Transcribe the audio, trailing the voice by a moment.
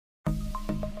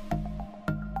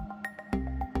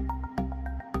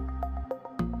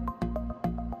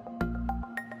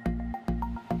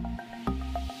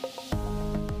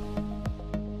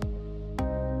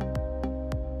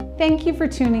Thank you for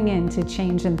tuning in to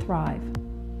Change and Thrive.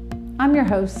 I'm your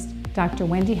host, Dr.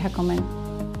 Wendy Heckelman,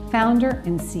 founder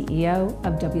and CEO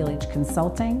of WLH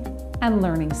Consulting and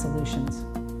Learning Solutions.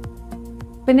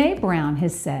 Brené Brown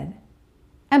has said,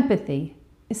 empathy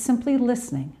is simply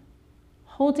listening,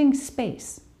 holding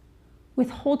space,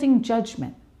 withholding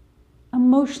judgment,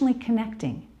 emotionally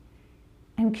connecting,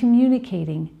 and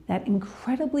communicating that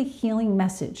incredibly healing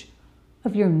message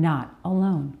of you're not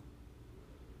alone.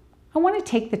 I want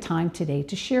to take the time today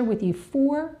to share with you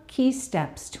 4 key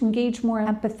steps to engage more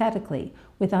empathetically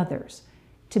with others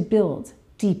to build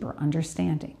deeper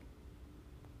understanding.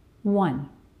 1.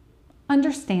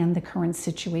 Understand the current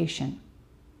situation.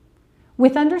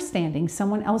 With understanding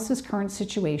someone else's current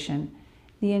situation,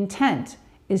 the intent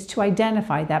is to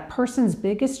identify that person's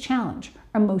biggest challenge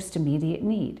or most immediate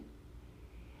need.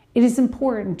 It is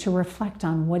important to reflect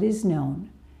on what is known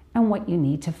and what you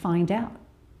need to find out.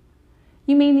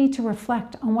 You may need to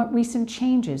reflect on what recent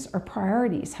changes or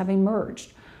priorities have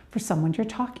emerged for someone you're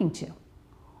talking to.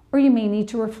 Or you may need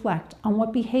to reflect on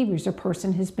what behaviors a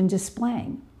person has been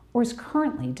displaying or is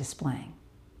currently displaying.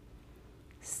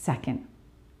 2nd,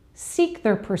 seek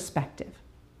their perspective.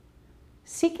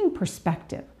 Seeking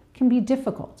perspective can be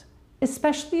difficult,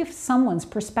 especially if someone's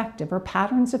perspective or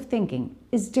patterns of thinking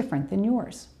is different than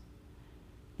yours.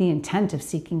 The intent of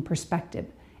seeking perspective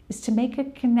is to make a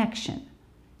connection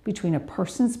between a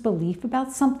person's belief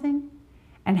about something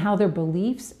and how their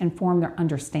beliefs inform their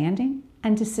understanding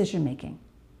and decision-making.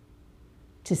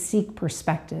 To seek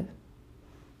perspective,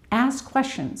 ask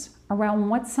questions around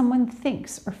what someone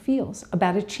thinks or feels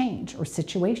about a change or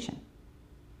situation.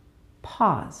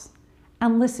 Pause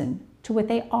and listen to what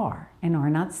they are and are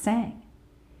not saying,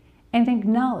 and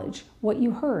acknowledge what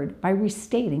you heard by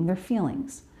restating their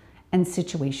feelings and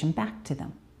situation back to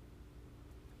them.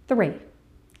 3.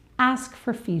 Ask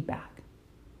for feedback.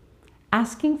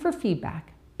 Asking for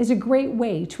feedback is a great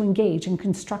way to engage in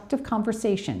constructive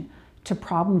conversation to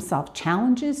problem-solve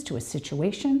challenges to a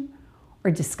situation or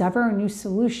discover a new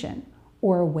solution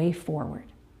or a way forward.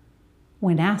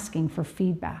 When asking for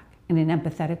feedback in an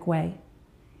empathetic way,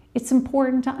 it's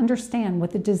important to understand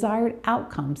what the desired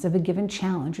outcomes of a given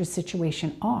challenge or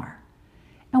situation are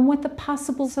and what the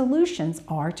possible solutions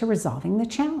are to resolving the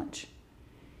challenge.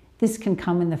 This can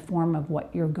come in the form of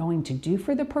what you're going to do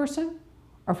for the person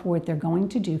or for what they're going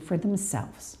to do for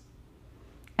themselves.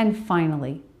 And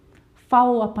finally,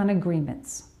 follow up on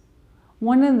agreements.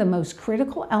 One of the most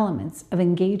critical elements of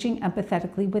engaging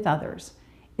empathetically with others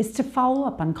is to follow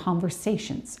up on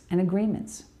conversations and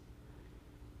agreements.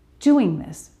 Doing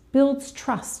this builds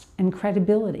trust and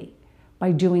credibility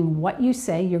by doing what you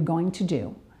say you're going to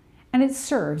do, and it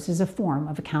serves as a form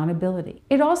of accountability.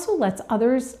 It also lets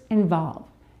others involved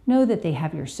know that they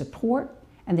have your support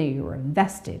and that you are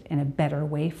invested in a better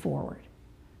way forward.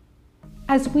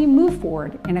 As we move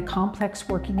forward in a complex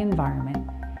working environment,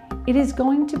 it is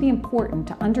going to be important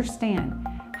to understand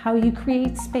how you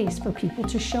create space for people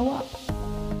to show up.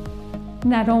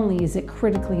 Not only is it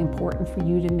critically important for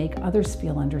you to make others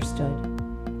feel understood,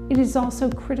 it is also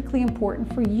critically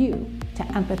important for you to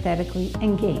empathetically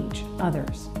engage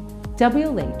others.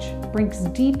 WLH brings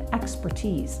deep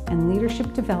expertise in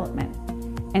leadership development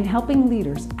and helping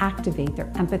leaders activate their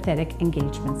empathetic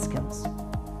engagement skills.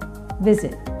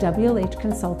 Visit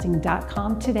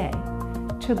WLHconsulting.com today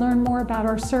to learn more about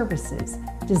our services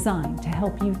designed to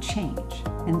help you change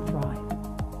and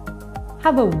thrive.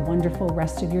 Have a wonderful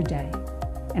rest of your day,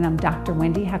 and I'm Dr.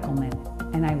 Wendy Heckelman,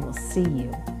 and I will see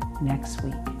you next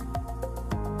week.